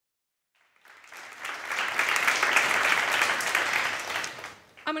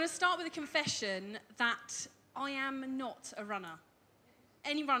I'm going to start with a confession that I am not a runner.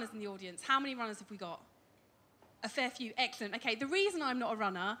 Any runners in the audience? How many runners have we got? A fair few. Excellent. Okay, the reason I'm not a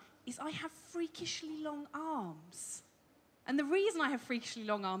runner is I have freakishly long arms. And the reason I have freakishly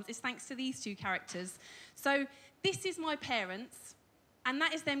long arms is thanks to these two characters. So this is my parents, and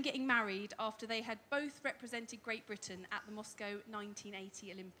that is them getting married after they had both represented Great Britain at the Moscow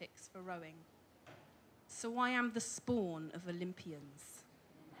 1980 Olympics for rowing. So I am the spawn of Olympians.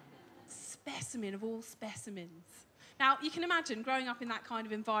 Specimen of all specimens. Now, you can imagine growing up in that kind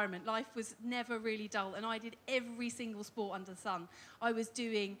of environment, life was never really dull, and I did every single sport under the sun. I was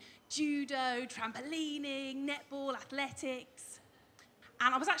doing judo, trampolining, netball, athletics,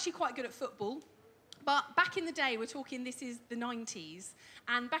 and I was actually quite good at football. But back in the day, we're talking, this is the 90s,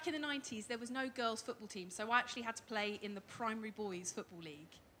 and back in the 90s, there was no girls' football team, so I actually had to play in the primary boys' football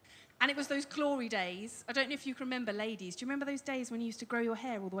league. And it was those glory days. I don't know if you can remember, ladies. Do you remember those days when you used to grow your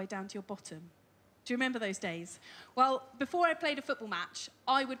hair all the way down to your bottom? Do you remember those days? Well, before I played a football match,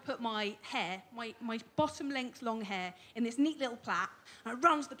 I would put my hair, my bottom-length long hair, in this neat little plait, and I'd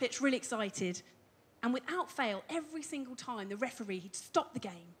run onto the pitch really excited. And without fail, every single time, the referee, he'd stop the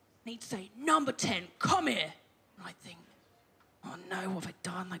game, and he'd say, "Number 10, come here." And I'd think, oh no, what have I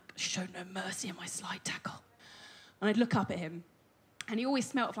done? Like, I showed no mercy in my slide tackle. And I'd look up at him, and he always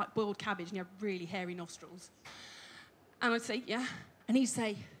smelled of like boiled cabbage, and he had really hairy nostrils. And I'd say, yeah. And he'd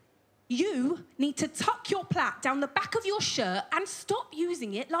say, "You need to tuck your plait down the back of your shirt and stop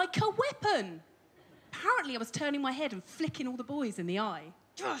using it like a weapon." Apparently, I was turning my head and flicking all the boys in the eye.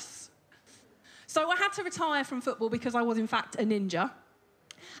 Yes! So I had to retire from football because I was, in fact, a ninja.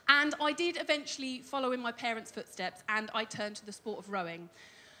 And I did eventually follow in my parents' footsteps, and I turned to the sport of rowing.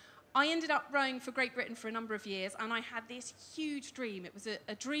 I ended up rowing for Great Britain for a number of years, and I had this huge dream. It was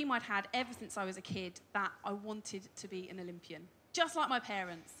a dream I'd had ever since I was a kid, that I wanted to be an Olympian, just like my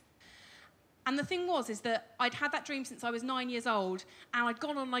parents. And the thing was, is that I'd had that dream since I was 9 years old, and I'd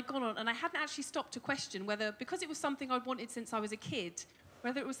gone on, and I hadn't actually stopped to question whether, because it was something I'd wanted since I was a kid,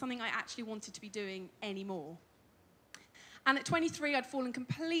 whether it was something I actually wanted to be doing anymore. And at 23, I'd fallen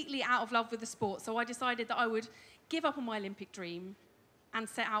completely out of love with the sport, so I decided that I would give up on my Olympic dream and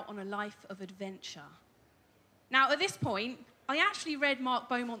set out on a life of adventure. Now, at this point, I actually read Mark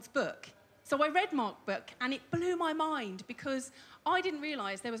Beaumont's book. So I read Mark's book, and it blew my mind, because I didn't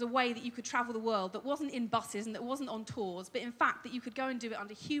realise there was a way that you could travel the world that wasn't in buses and that wasn't on tours, but in fact that you could go and do it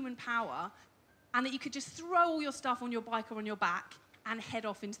under human power, and that you could just throw all your stuff on your bike or on your back and head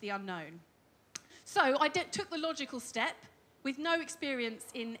off into the unknown. So I took the logical step. With no experience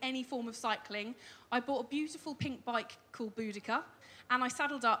in any form of cycling, I bought a beautiful pink bike called Boudica, and I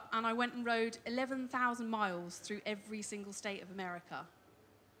saddled up and I went and rode 11,000 miles through every single state of America.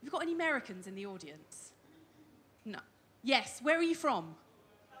 Have you got any Americans in the audience? No. Yes, where are you from?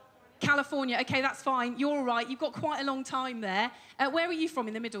 California. Okay, that's fine. You're all right. You've got quite a long time there. Where are you from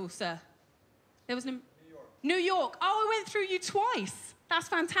in the middle, sir? There was New York. New York. Oh, I went through you twice. That's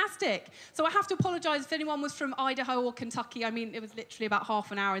fantastic. So I have to apologise if anyone was from Idaho or Kentucky. I mean, it was literally about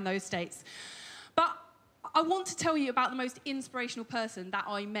half an hour in those states. But I want to tell you about the most inspirational person that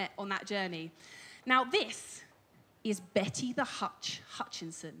I met on that journey. Now, this is Betty the Hutch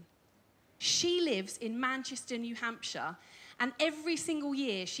Hutchinson. She lives in Manchester, New Hampshire, and every single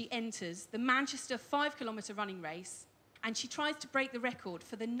year she enters the Manchester 5-kilometre running race, and she tries to break the record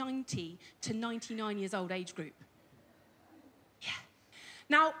for the 90 to 99 years old age group. Yeah.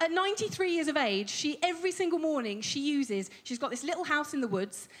 Now, at 93 years of age, every single morning she's got this little house in the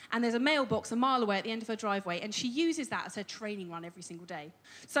woods, and there's a mailbox a mile away at the end of her driveway, and she uses that as her training run every single day.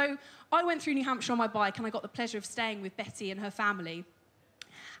 So I went through New Hampshire on my bike, and I got the pleasure of staying with Betty and her family.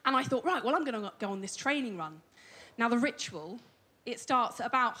 And I thought, right, well, I'm going to go on this training run. Now, the ritual, it starts at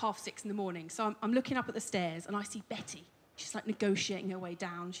about 6:30 in the morning. So I'm looking up at the stairs, and I see Betty. She's like negotiating her way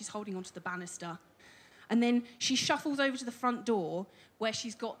down. She's holding onto the banister. And then she shuffles over to the front door, where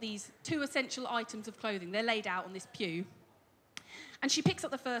she's got these 2 essential items of clothing. They're laid out on this pew. And she picks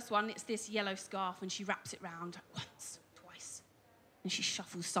up the first one. It's this yellow scarf, and she wraps it round once, twice. And she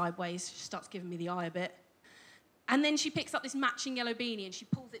shuffles sideways. She starts giving me the eye a bit. And then she picks up this matching yellow beanie, and she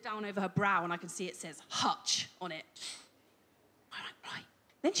pulls it down over her brow, and I can see it says Hutch on it. Right.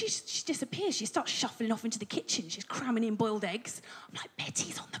 Then she disappears. She starts shuffling off into the kitchen. She's cramming in boiled eggs. I'm like,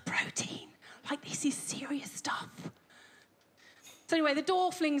 Betty's on the protein. Like, this is serious stuff. So anyway, the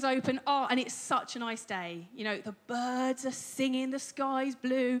door flings open. Oh, and it's such a nice day. You know, the birds are singing, the sky's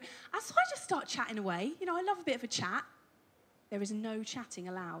blue. And so I just start chatting away. You know, I love a bit of a chat. There is no chatting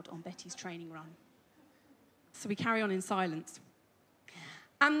allowed on Betty's training run. So we carry on in silence.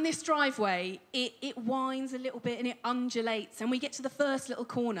 And this driveway, it winds a little bit and it undulates. And we get to the first little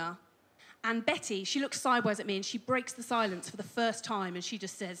corner. And Betty, she looks sideways at me and she breaks the silence for the first time. And she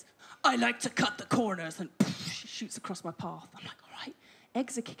just says, "I like to cut the corners." And poof, she shoots across my path. I'm like, all right,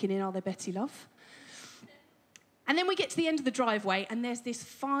 eggs are kicking in, are they, Betty, love? And then we get to the end of the driveway and there's this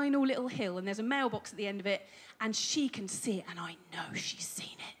final little hill and there's a mailbox at the end of it. And she can see it and I know she's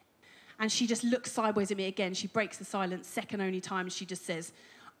seen it. And she just looks sideways at me again. She breaks the silence, second only time, and she just says,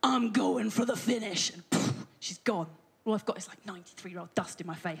 "I'm going for the finish." And poof, she's gone. All I've got is like 93-year-old dust in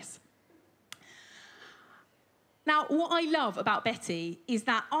my face. Now, what I love about Betty is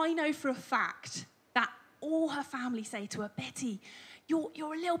that I know for a fact that all her family say to her, "Betty, you're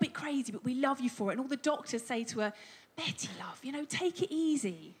a little bit crazy, but we love you for it." And all the doctors say to her, "Betty, love, take it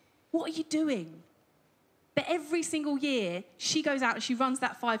easy. What are you doing?" But every single year, she goes out and she runs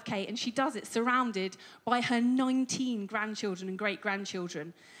that 5K and she does it surrounded by her 19 grandchildren and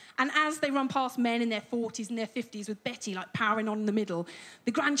great-grandchildren. And as they run past men in their 40s and their 50s with Betty like powering on in the middle,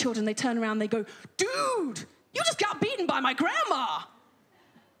 the grandchildren, they turn around, they go, "Dude, you just got beaten by my grandma."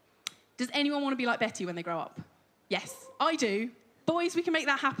 Does anyone want to be like Betty when they grow up? Yes, I do. Boys, we can make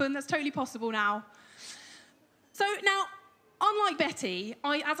that happen. That's totally possible now. So now, unlike Betty,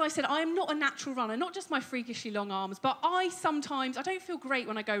 as I said, I am not a natural runner, not just my freakishly long arms, but I don't feel great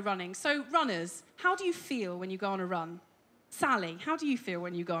when I go running. So runners, how do you feel when you go on a run? Sally, how do you feel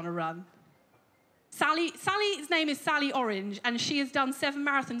when you go on a run? Sally's name is Sally Orange, and she has done 7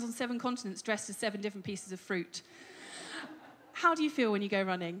 marathons on 7 continents dressed as 7 different pieces of fruit. How do you feel when you go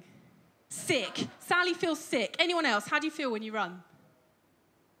running? Sick. Sally feels sick. Anyone else, how do you feel when you run?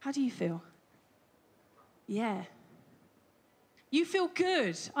 How do you feel? Yeah. You feel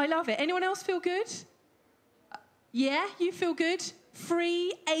good. I love it. Anyone else feel good? Yeah, you feel good.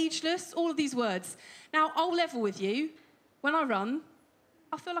 Free, ageless, all of these words. Now, I'll level with you. When I run,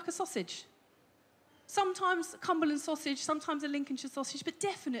 I feel like a sausage. Sometimes a Cumberland sausage, sometimes a Lincolnshire sausage, but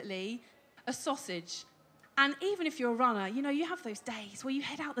definitely a sausage. And even if you're a runner, you have those days where you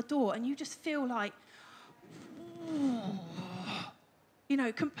head out the door and you just feel like,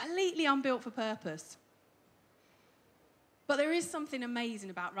 completely unbuilt for purpose. But there is something amazing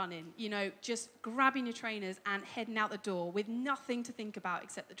about running, just grabbing your trainers and heading out the door with nothing to think about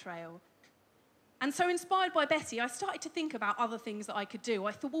except the trail. And so inspired by Betty, I started to think about other things that I could do.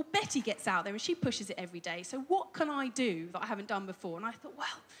 I thought, well, Betty gets out there and she pushes it every day, so what can I do that I haven't done before? And I thought,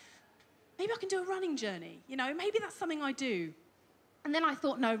 well, maybe I can do a running journey. Maybe that's something I do. And then I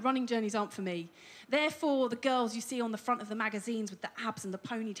thought, no, running journeys aren't for me. Therefore, the girls you see on the front of the magazines with the abs and the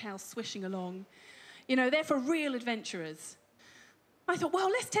ponytails swishing along, they're for real adventurers. I thought, well,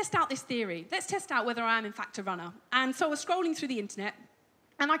 let's test out this theory. Let's test out whether I am, in fact, a runner. And so I was scrolling through the internet,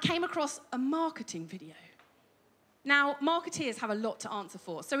 and I came across a marketing video. Now, marketeers have a lot to answer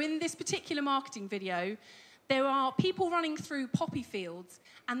for. So in this particular marketing video, there are people running through poppy fields,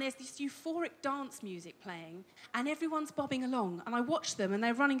 and there's this euphoric dance music playing, and everyone's bobbing along. And I watch them, and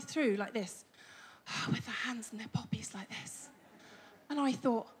they're running through like this, with their hands in their poppies like this. And I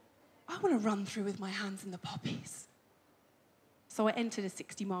thought, I want to run through with my hands in the poppies. So I entered a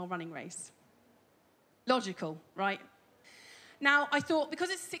 60-mile running race. Logical, right? Now, I thought, because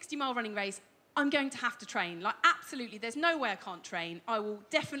it's a 60-mile running race, I'm going to have to train. Like, absolutely, there's no way I can't train. I will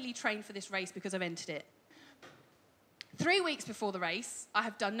definitely train for this race because I've entered it. 3 weeks before the race, I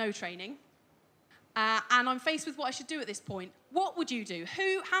have done no training. And I'm faced with what I should do at this point. What would you do?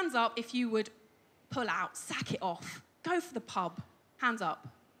 Hands up if you would pull out, sack it off, go for the pub. Hands up.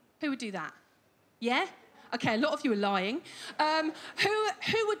 Who would do that? Yeah? Okay, a lot of you are lying.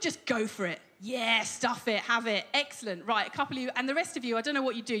 Who would just go for it? Yeah, stuff it, have it. Excellent. Right, a couple of you, and the rest of you, I don't know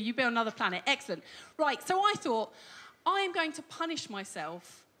what you do. You'd be on another planet. Excellent. Right, so I thought, I am going to punish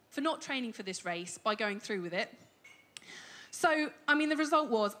myself for not training for this race by going through with it. So, the result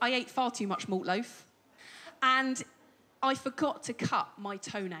was I ate far too much malt loaf, and I forgot to cut my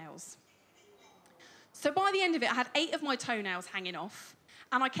toenails. So by the end of it, I had 8 of my toenails hanging off,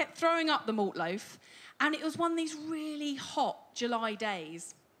 and I kept throwing up the malt loaf, and it was one of these really hot July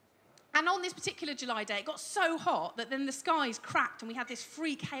days. And on this particular July day, it got so hot that then the skies cracked and we had this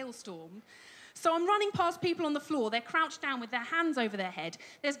freak hailstorm. So I'm running past people on the floor. They're crouched down with their hands over their head.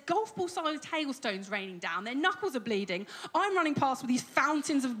 There's golf ball-sized hailstones raining down. Their knuckles are bleeding. I'm running past with these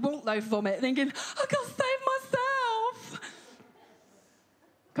fountains of malt loaf vomit thinking, I've got to save myself.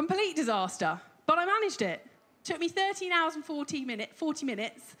 Complete disaster. But I managed it. Took me 13 hours and 40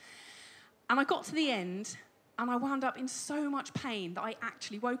 minutes. And I got to the end, and I wound up in so much pain that I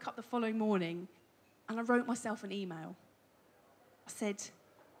actually woke up the following morning and I wrote myself an email. I said,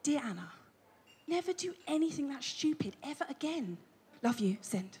 Dear Anna, never do anything that stupid ever again. Love you,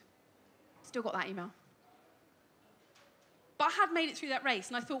 send. Still got that email. But I had made it through that race,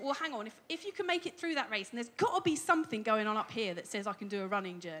 and I thought, well, hang on, if you can make it through that race, and there's got to be something going on up here that says I can do a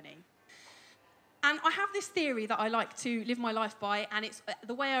running journey. And I have this theory that I like to live my life by, and it's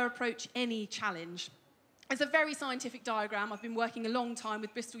the way I approach any challenge. It's a very scientific diagram. I've been working a long time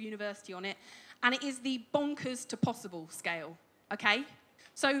with Bristol University on it, and it is the bonkers to possible scale, okay?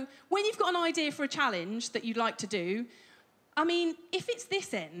 So when you've got an idea for a challenge that you'd like to do, I mean, if it's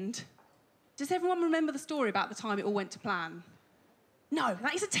this end, does everyone remember the story about the time it all went to plan? No,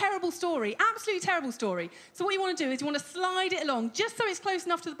 that is a terrible story, absolutely terrible story. So what you want to do is you want to slide it along just so it's close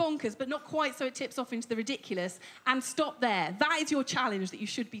enough to the bonkers, but not quite so it tips off into the ridiculous, and stop there. That is your challenge that you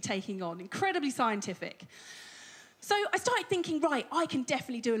should be taking on. Incredibly scientific. So I started thinking, right, I can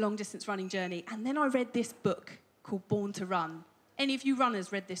definitely do a long-distance running journey. And then I read this book called Born to Run. Any of you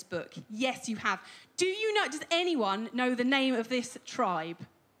runners read this book? Yes, you have. Do you know, does anyone know the name of this tribe?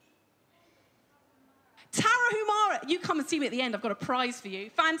 Tarahumara. You come and see me at the end. I've got a prize for you.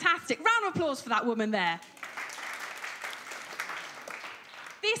 Fantastic. Round of applause for that woman there.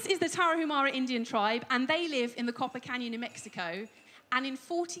 This is the Tarahumara Indian tribe, and they live in the Copper Canyon in Mexico. And in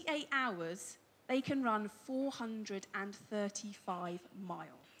 48 hours, they can run 435 miles.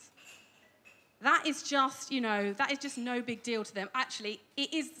 That is just, you know, that is just no big deal to them. Actually,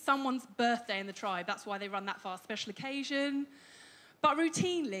 it is someone's birthday in the tribe. That's why they run that fast. Special occasion. But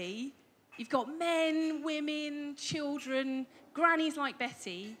routinely, you've got men, women, children, grannies like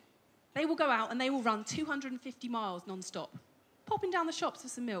Betty. They will go out and they will run 250 miles non-stop, popping down the shops for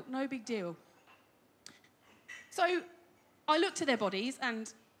some milk, no big deal. So I looked at their bodies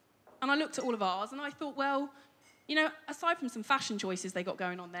and I looked at all of ours, and I thought, well, you know, aside from some fashion choices they got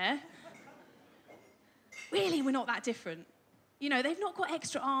going on there, really, we're not that different. You know, they've not got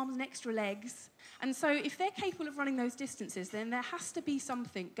extra arms and extra legs. And so if they're capable of running those distances, then there has to be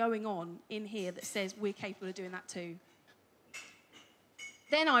something going on in here that says we're capable of doing that too.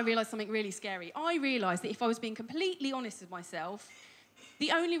 Then I realised something really scary. I realised that if I was being completely honest with myself,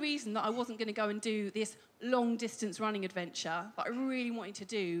 the only reason that I wasn't going to go and do this long-distance running adventure that I really wanted to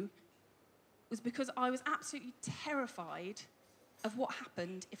do was because I was absolutely terrified of what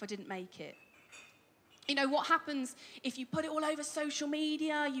happened if I didn't make it. You know, what happens if you put it all over social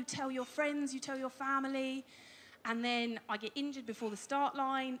media, you tell your friends, you tell your family, and then I get injured before the start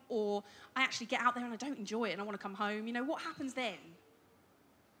line, or I actually get out there and I don't enjoy it and I want to come home. You know, what happens then?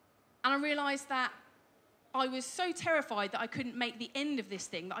 And I realised that I was so terrified that I couldn't make the end of this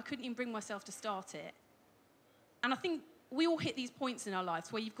thing, that I couldn't even bring myself to start it. And I think we all hit these points in our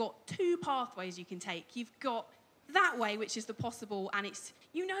lives where you've got two pathways you can take. You've got that way, which is the possible, and it's,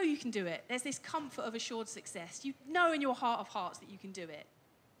 you know you can do it. There's this comfort of assured success. You know in your heart of hearts that you can do it.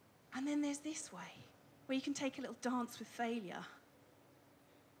 And then there's this way, where you can take a little dance with failure.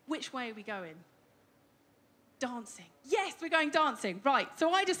 Which way are we going? Dancing. Yes, we're going dancing. Right,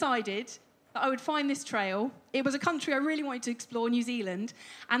 so I decided that I would find this trail. It was a country I really wanted to explore, New Zealand,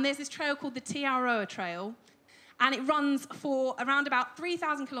 and there's this trail called the Te Aroa Trail, and it runs for around about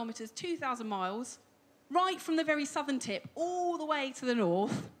 3,000 kilometres, 2,000 miles, right from the very southern tip all the way to the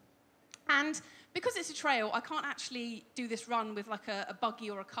north. And because it's a trail, I can't actually do this run with like a buggy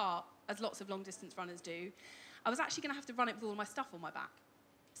or a cart, as lots of long-distance runners do. I was actually going to have to run it with all my stuff on my back.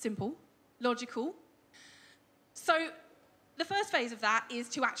 Simple, logical. So the first phase of that is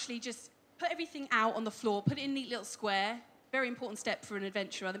to actually just put everything out on the floor, put it in a neat little square. Very important step for an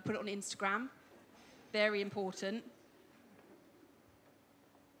adventurer. Then put it on Instagram. Very important.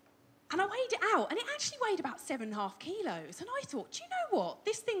 And I weighed it out, and it actually weighed about 7.5 kilos. And I thought, do you know what?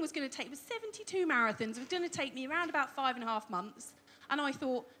 This thing was going to take, it was 72 marathons. It was going to take me around about 5.5 months. And I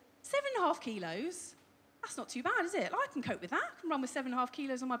thought, 7.5 kilos? That's not too bad, is it? I can cope with that. I can run with 7.5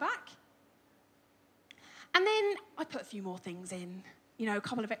 kilos on my back. And then I put a few more things in. You know, a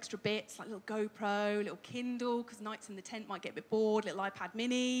couple of extra bits, like a little GoPro, a little Kindle, because nights in the tent might get a bit bored, a little iPad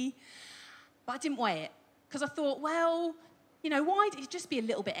mini. But I didn't weigh it, because I thought, well, you know, why did it just be a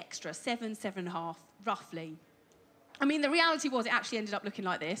little bit extra, 7.5, roughly. I mean, the reality was it actually ended up looking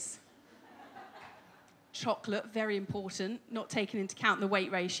like this. Chocolate, very important, not taking into account the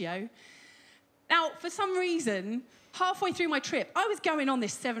weight ratio. Now, for some reason, halfway through my trip, I was going on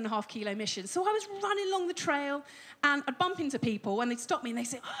this 7.5 kilo mission. So I was running along the trail, and I'd bump into people, and they'd stop me, and they'd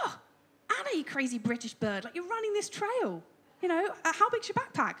say, oh, Anna, you crazy British bird, like, you're running this trail. You know, how big's your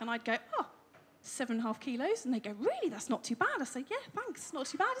backpack? And I'd go, oh, 7.5 kilos. And they'd go, really, that's not too bad. I say, yeah, thanks, not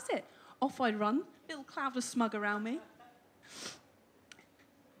too bad, is it? Off I'd run, little cloud of smug around me.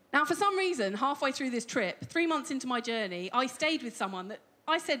 Now, for some reason, halfway through this trip, 3 months into my journey, I stayed with someone that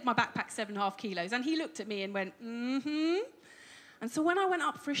I said my backpack's 7.5 kilos, and he looked at me and went, mm-hmm. And so when I went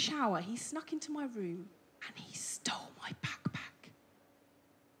up for a shower, he snuck into my room and he stole my backpack.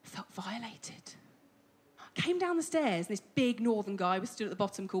 I felt violated. I came down the stairs and this big northern guy was stood at the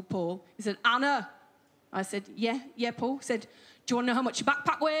bottom called Paul. He said, Anna. I said, yeah, Paul. He said, do you want to know how much your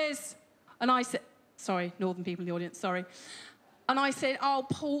backpack weighs? And I said, sorry, northern people in the audience, sorry. And I said, oh,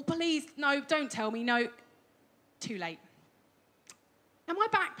 Paul, please, no, don't tell me, no. Too late. And my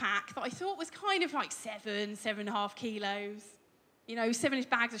backpack that I thought was kind of like 7.5 kilos, 7-ish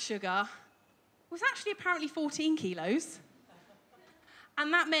bags of sugar, was actually apparently 14 kilos.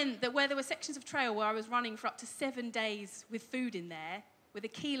 And that meant that where there were sections of trail where I was running for up to 7 days with food in there, with a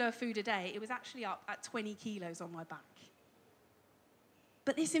kilo of food a day, it was actually up at 20 kilos on my back.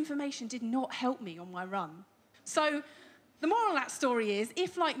 But this information did not help me on my run. So the moral of that story is,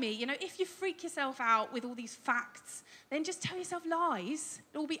 if like me, if you freak yourself out with all these facts, then just tell yourself lies.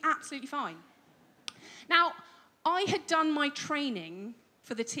 It'll be absolutely fine. Now, I had done my training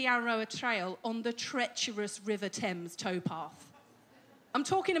for the Tiaroa Trail on the treacherous River Thames towpath. I'm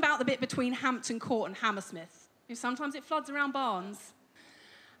talking about the bit between Hampton Court and Hammersmith. Sometimes it floods around Barnes.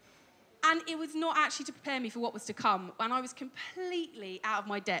 And it was not actually to prepare me for what was to come, and I was completely out of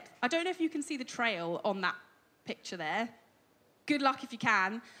my depth. I don't know if you can see the trail on that picture there. Good luck if you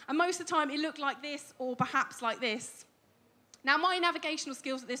can. And most of the time, it looked like this, or perhaps like this. Now, my navigational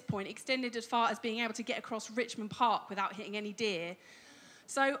skills at this point extended as far as being able to get across Richmond Park without hitting any deer.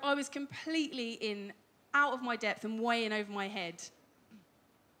 So I was completely out of my depth and way in over my head.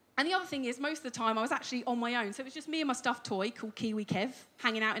 And the other thing is, most of the time, I was actually on my own. So it was just me and my stuffed toy, called Kiwi Kev,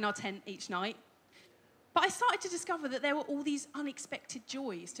 hanging out in our tent each night. But I started to discover that there were all these unexpected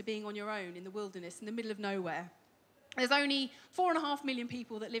joys to being on your own in the wilderness, in the middle of nowhere. There's only 4.5 million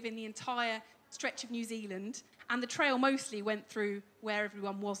people that live in the entire stretch of New Zealand, and the trail mostly went through where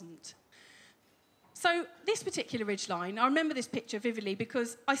everyone wasn't. So this particular ridgeline, I remember this picture vividly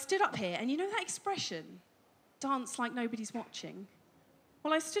because I stood up here, and you know that expression, dance like nobody's watching?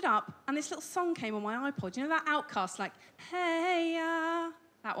 Well, I stood up, and this little song came on my iPod. You know that Outcast, like, hey,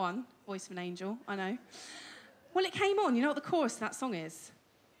 that one, Voice of an Angel, I know. Well, it came on. You know what the chorus of that song is?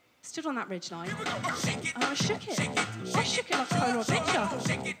 Stood on that ridgeline, and I shook it. I shook it like a Polaroid picture.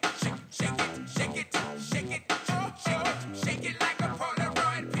 Shake it, shake it, shake it, shake it, shake it like a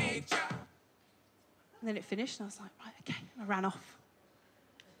Polaroid picture. And then it finished, and I was like, right, okay, and I ran off.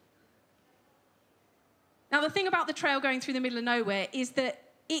 Now, the thing about the trail going through the middle of nowhere is that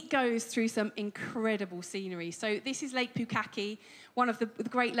it goes through some incredible scenery. So this is Lake Pukaki, one of the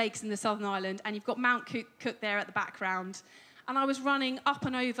great lakes in the Southern Island, and you've got Mount Cook there at the background. And I was running up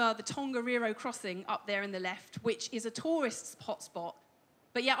and over the Tongariro crossing up there in the left, which is a tourist hotspot.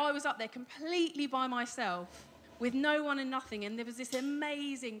 But yet I was up there completely by myself with no one and nothing, and there was this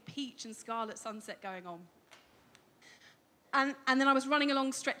amazing peach and scarlet sunset going on. And then I was running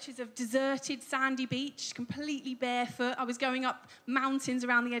along stretches of deserted sandy beach, completely barefoot. I was going up mountains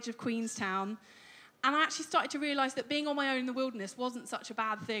around the edge of Queenstown. And I actually started to realise that being on my own in the wilderness wasn't such a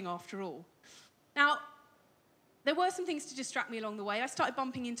bad thing after all. Now, there were some things to distract me along the way. I started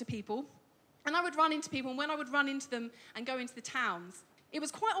bumping into people, and I would run into people, and when I would run into them and go into the towns, it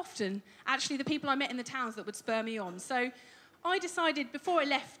was quite often, actually, the people I met in the towns that would spur me on. So I decided, before I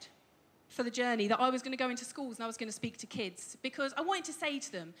left for the journey, that I was going to go into schools and I was going to speak to kids, because I wanted to say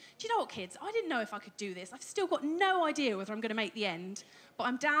to them, do you know what, kids? I didn't know if I could do this. I've still got no idea whether I'm going to make the end, but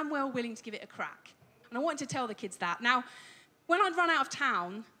I'm damn well willing to give it a crack. And I wanted to tell the kids that. Now, when I'd run out of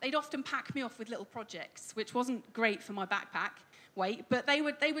town, they'd often pack me off with little projects, which wasn't great for my backpack weight, but they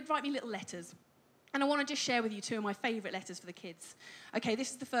would write me little letters. And I want to just share with you two of my favourite letters for the kids. Okay,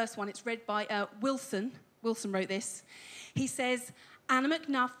 this is the first one. It's read by Wilson. Wilson wrote this. He says, Anna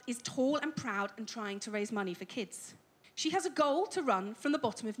McNuff is tall and proud and trying to raise money for kids. She has a goal to run from the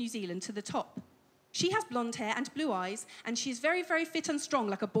bottom of New Zealand to the top. She has blonde hair and blue eyes, and she is very, very fit and strong,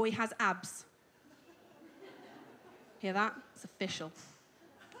 like a boy has abs. Hear that? It's official.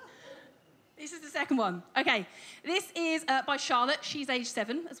 This is the second one. Okay, this is by Charlotte. She's age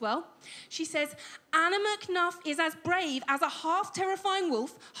 7 as well. She says, Anna McNuff is as brave as a half-terrifying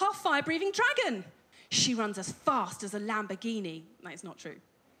wolf, half-fire-breathing dragon. She runs as fast as a Lamborghini. That is not true.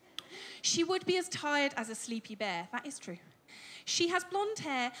 She would be as tired as a sleepy bear. That is true. She has blonde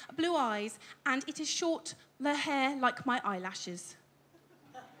hair, blue eyes, and it is short, the hair like my eyelashes.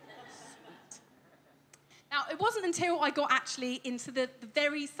 Now, it wasn't until I got actually into the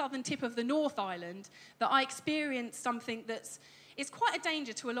very southern tip of the North Island that I experienced something is quite a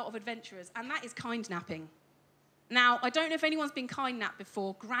danger to a lot of adventurers, and that is kind napping. Now, I don't know if anyone's been kind napped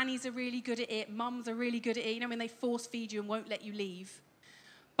before. Grannies are really good at it. Mums are really good at it. You know, when they force feed you and won't let you leave.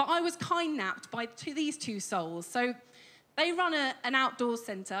 But I was kind napped by these two souls. So They run an outdoors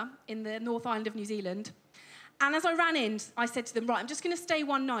centre in the North Island of New Zealand. And as I ran in, I said to them, right, I'm just going to stay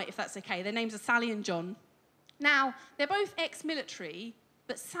one night, if that's okay. Their names are Sally and John. Now, they're both ex-military,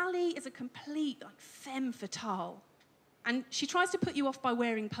 but Sally is a complete, femme fatale. And she tries to put you off by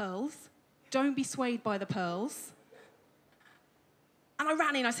wearing pearls. Don't be swayed by the pearls. And I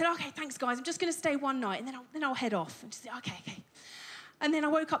ran in, I said, okay, thanks, guys, I'm just going to stay one night, and then I'll head off. And she said, okay. And then I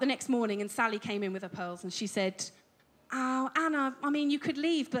woke up the next morning, and Sally came in with her pearls, and she said, oh, Anna, I mean, you could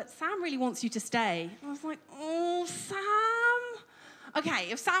leave, but Sam really wants you to stay. And I was like, oh, Sam?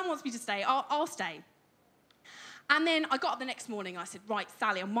 Okay, if Sam wants me to stay, I'll stay. And then I got up the next morning, I said, right,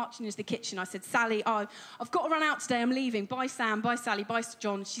 Sally, I'm marching into the kitchen. I said, Sally, I've got to run out today, I'm leaving. Bye, Sam, bye, Sally, bye,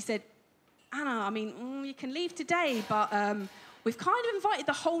 John. She said, Anna, I mean, you can leave today, but we've kind of invited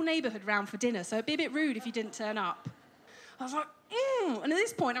the whole neighbourhood round for dinner, so it'd be a bit rude if you didn't turn up. I was like, And at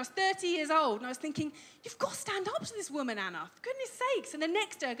this point, I was 30 years old, and I was thinking, you've got to stand up to this woman, Anna, for goodness sakes. And the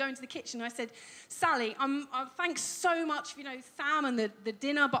next day, I go into the kitchen, and I said, Sally, thanks so much for, Sam and the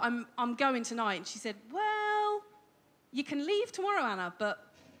dinner, but I'm going tonight. And she said, well, you can leave tomorrow, Anna,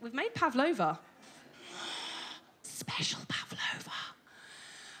 but we've made pavlova. Special pavlova.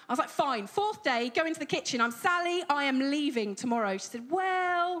 I was like, fine. Fourth day, go into the kitchen. I'm Sally, I am leaving tomorrow. She said,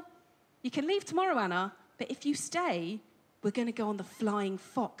 well, you can leave tomorrow, Anna, but if you stay, we're going to go on the Flying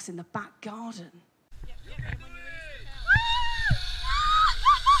Fox in the back garden.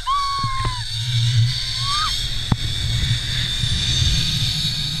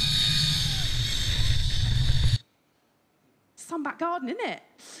 Some back garden, isn't it?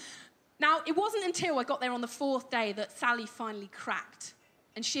 Now, it wasn't until I got there on the fourth day that Sally finally cracked.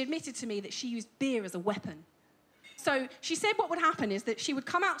 And she admitted to me that she used beer as a weapon. So she said what would happen is that she would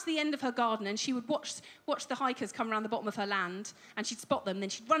come out to the end of her garden and she would watch the hikers come around the bottom of her land, and she'd spot them, then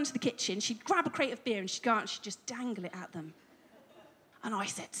she'd run to the kitchen, she'd grab a crate of beer and she'd go out and she'd just dangle it at them. And I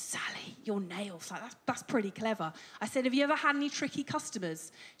said, Sally, your nails, that's pretty clever. I said, have you ever had any tricky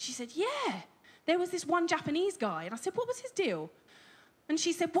customers? She said, yeah, there was this one Japanese guy. And I said, what was his deal? And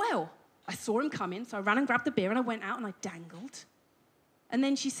she said, well, I saw him come in, so I ran and grabbed the beer and I went out and I dangled. And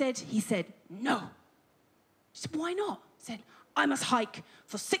then he said, no. She said, why not? I said, I must hike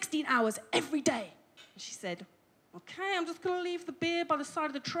for 16 hours every day. And she said, okay, I'm just going to leave the beer by the side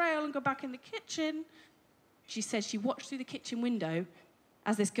of the trail and go back in the kitchen. She said she watched through the kitchen window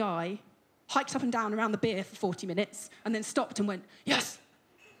as this guy hiked up and down around the beer for 40 minutes and then stopped and went, yes.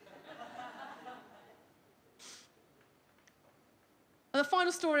 And the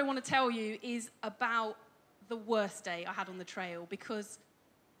final story I want to tell you is about the worst day I had on the trail, because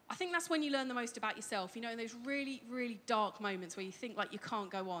I think that's when you learn the most about yourself. In those really, really dark moments where you think like you can't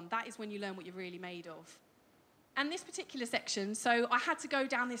go on, that is when you learn what you're really made of. And this particular section, so I had to go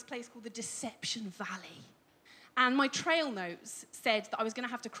down this place called the Deception Valley. And my trail notes said that I was going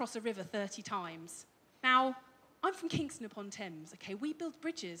to have to cross a river 30 times. Now, I'm from Kingston upon Thames, okay? We build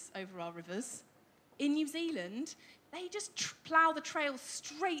bridges over our rivers. In New Zealand, they just plough the trail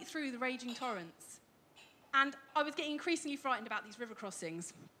straight through the raging torrents. And I was getting increasingly frightened about these river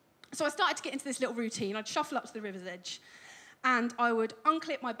crossings. So I started to get into this little routine. I'd shuffle up to the river's edge, and I would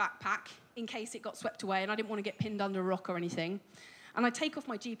unclip my backpack in case it got swept away, and I didn't want to get pinned under a rock or anything. And I'd take off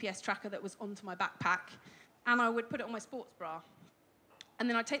my GPS tracker that was onto my backpack, and I would put it on my sports bra. And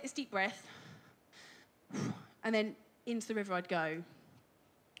then I'd take this deep breath, and then into the river I'd go.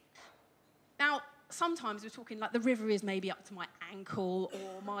 Now, sometimes we're talking like the river is maybe up to my ankle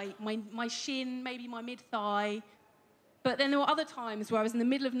or my shin, maybe my mid-thigh. But then there were other times where I was in the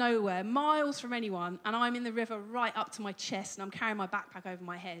middle of nowhere, miles from anyone, and I'm in the river right up to my chest, and I'm carrying my backpack over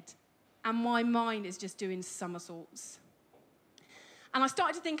my head. And my mind is just doing somersaults. And I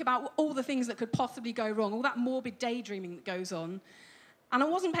started to think about all the things that could possibly go wrong, all that morbid daydreaming that goes on. And I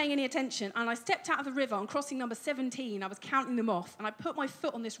wasn't paying any attention, and I stepped out of the river on crossing number 17. I was counting them off, and I put my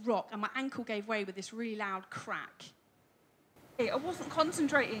foot on this rock, and my ankle gave way with this really loud crack. I wasn't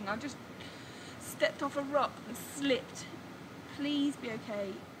concentrating, I just stepped off a rock and slipped. Please be okay.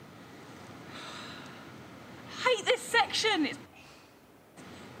 I hate this section. It's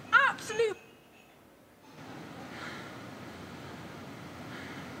absolute.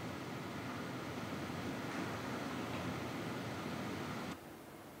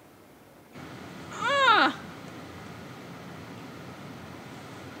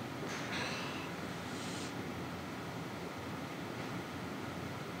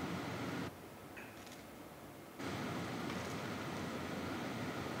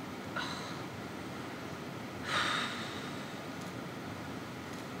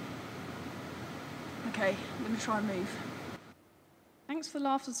 Okay, I'm going to try and move. Thanks for the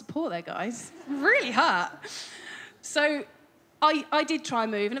laughs and support there, guys. Really hurt. So I did try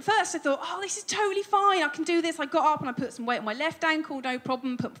and move, and at first I thought, oh, this is totally fine, I can do this. I got up and I put some weight on my left ankle, no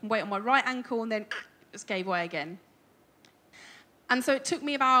problem, put some weight on my right ankle, and then just gave way again. And so it took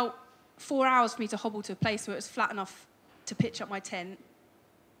me about 4 hours for me to hobble to a place where it was flat enough to pitch up my tent.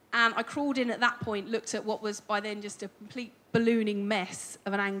 And I crawled in at that point, looked at what was by then just a complete ballooning mess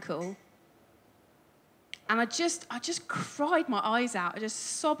of an ankle. And I just cried my eyes out. I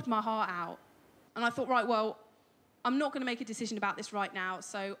just sobbed my heart out. And I thought, right, well, I'm not going to make a decision about this right now,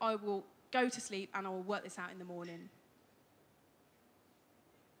 so I will go to sleep and I will work this out in the morning.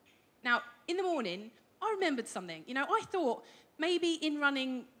 Now, in the morning, I remembered something. You know, I thought maybe in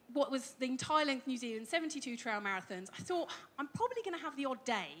running what was the entire length of New Zealand, 72 trail marathons, I thought I'm probably going to have the odd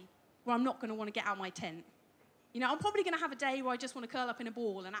day where I'm not going to want to get out of my tent. You know, I'm probably going to have a day where I just want to curl up in a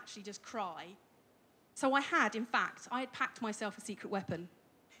ball and actually just cry. So I had, in fact, I had packed myself a secret weapon.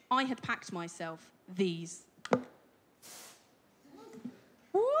 I had packed myself these.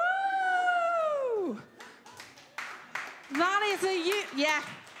 Woo! That is yeah,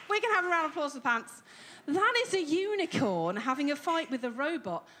 we can have a round of applause for pants. That is a unicorn having a fight with a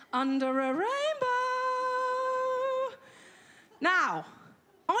robot under a rainbow. Now,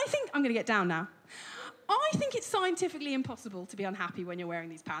 I think, I'm going to get down now. I think it's scientifically impossible to be unhappy when you're wearing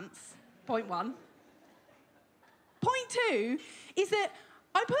these pants. Point one. Point two is that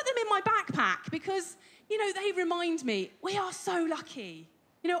I put them in my backpack because, you know, they remind me, we are so lucky.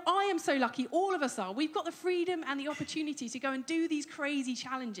 You know, I am so lucky, all of us are. We've got the freedom and the opportunity to go and do these crazy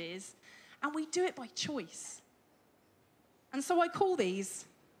challenges, and we do it by choice. And so I call these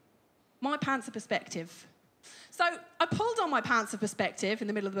my pants of perspective. So I pulled on my pants of perspective in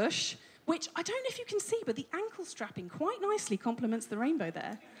the middle of the bush, which I don't know if you can see, but the ankle strapping quite nicely complements the rainbow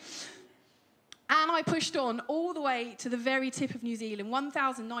there. And I pushed on all the way to the very tip of New Zealand,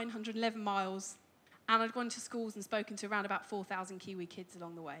 1,911 miles, and I'd gone to schools and spoken to around about 4,000 Kiwi kids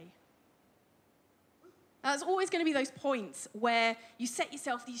along the way. Now, there's always going to be those points where you set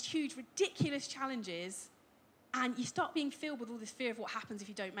yourself these huge, ridiculous challenges, and you start being filled with all this fear of what happens if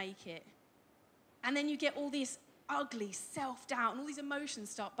you don't make it. And then you get all this ugly self-doubt, and all these emotions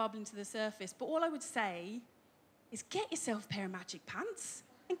start bubbling to the surface. But all I would say is get yourself a pair of magic pants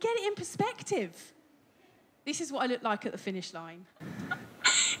and get it in perspective. This is what I look like at the finish line. Yeah!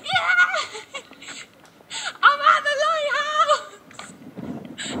 I'm at the lighthouse!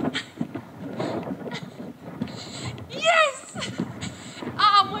 Yes!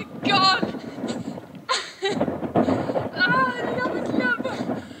 Oh my God! Oh, love.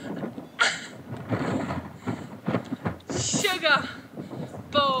 Sugar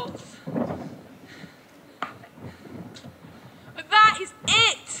balls. That is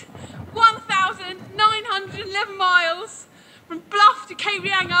it! 1,911 miles from Bluff to Cape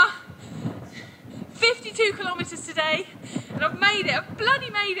Reinga. 52 kilometres today, and I've made it. I've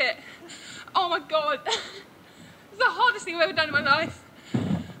bloody made it. Oh my God. It's the hardest thing I've ever done in my life.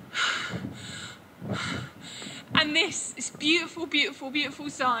 And this is beautiful, beautiful,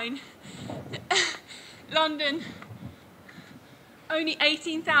 beautiful sign. London, only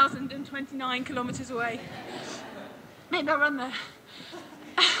 18,029 kilometres away. Maybe I'll run there.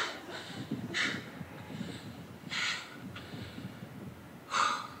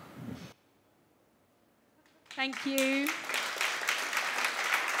 Thank you.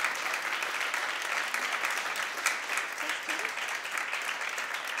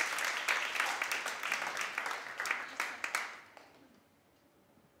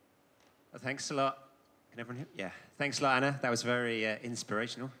 Well, thanks a lot. Can everyone hear? Yeah. Thanks a lot, Anna. That was very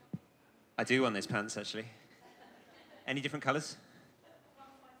inspirational. I do want those pants, actually. Any different colours?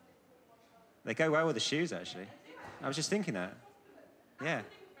 They go well with the shoes, actually. I was just thinking that. Yeah.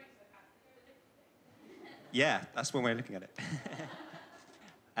 Yeah, that's one way of looking at it.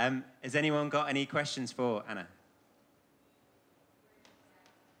 Has anyone got any questions for Anna?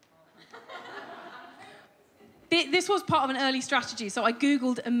 This was part of an early strategy. So I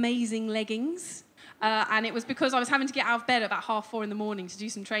Googled amazing leggings. And it was because I was having to get out of bed at about 4:30 in the morning to do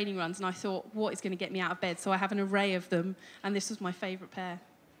some training runs. And I thought, what is going to get me out of bed? So I have an array of them. And this was my favourite pair.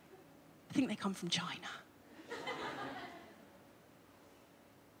 I think they come from China.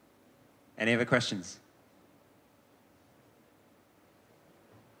 Any other questions?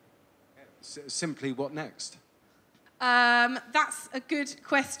 Simply, what next? That's a good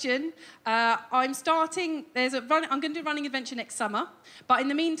question. I'm going to do a running adventure next summer, but in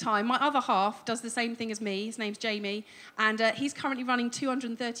the meantime, my other half does the same thing as me. His name's Jamie, and he's currently running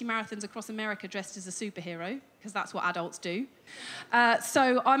 230 marathons across America dressed as a superhero, because that's what adults do.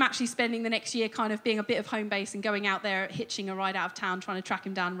 So I'm actually spending the next year kind of being a bit of home base and going out there, hitching a ride out of town, trying to track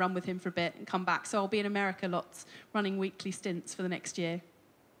him down, run with him for a bit and come back. So I'll be in America lots, running weekly stints for the next year.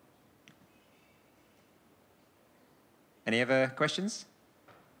 Any other questions?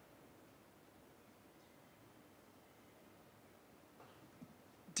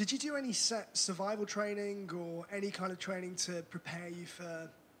 Did you do any survival training or any kind of training to prepare you for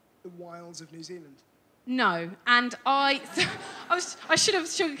the wilds of New Zealand? No, and I should have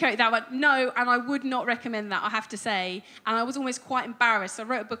sugarcoated that one. No, and I would not recommend that, I have to say. And I was almost quite embarrassed. I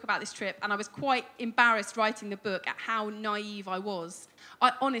wrote a book about this trip, and I was quite embarrassed writing the book at how naive I was.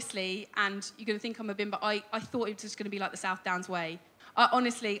 I honestly, and you're going to think I'm a bimbo, I thought it was just going to be like the South Downs way.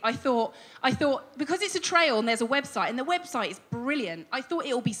 I thought, because it's a trail and there's a website, and the website is brilliant, I thought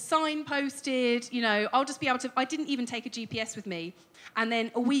it'll be signposted, you know, I'll just be able to, I didn't even take a GPS with me. And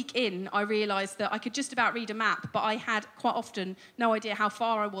then a week in, I realised that I could just about read a map, but I had quite often no idea how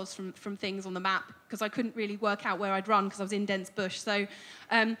far I was from things on the map, because I couldn't really work out where I'd run because I was in dense bush. So,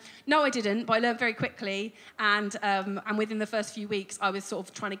 no, I didn't, but I learned very quickly. And within the first few weeks, I was sort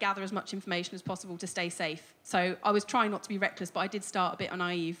of trying to gather as much information as possible to stay safe. So I was trying not to be reckless, but I did start a bit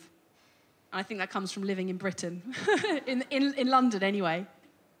naive. And I think that comes from living in Britain, in London anyway.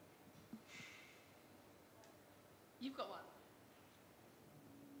 You've got one.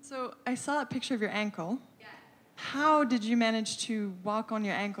 So I saw a picture of your ankle. Yeah. How did you manage to walk on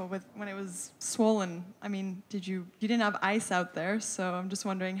your ankle when it was swollen? I mean, you didn't have ice out there, so I'm just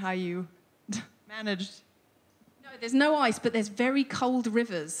wondering how you managed. No, there's no ice, but there's very cold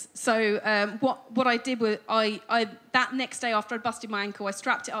rivers. So what I did was, that next day after I'd busted my ankle, I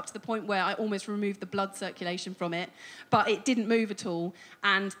strapped it up to the point where I almost removed the blood circulation from it, but it didn't move at all.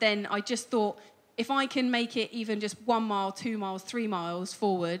 And then I just thought, if I can make it even just 1 mile, 2 miles, 3 miles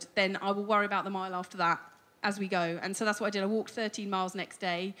forward, then I will worry about the mile after that as we go. And so that's what I did. I walked 13 miles next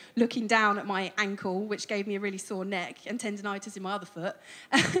day, looking down at my ankle, which gave me a really sore neck and tendinitis in my other foot.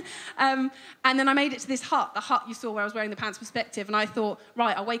 And then I made it to this hut, the hut you saw where I was wearing the pants perspective. And I thought,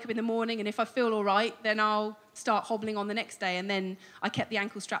 right, I'll wake up in the morning, and if I feel all right, then I'll start hobbling on the next day. And then I kept the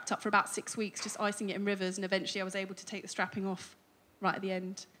ankle strapped up for about 6 weeks, just icing it in rivers. And eventually I was able to take the strapping off right at the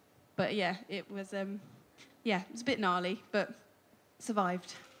end. But yeah, it was a bit gnarly, but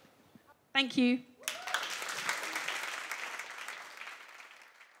survived. Thank you.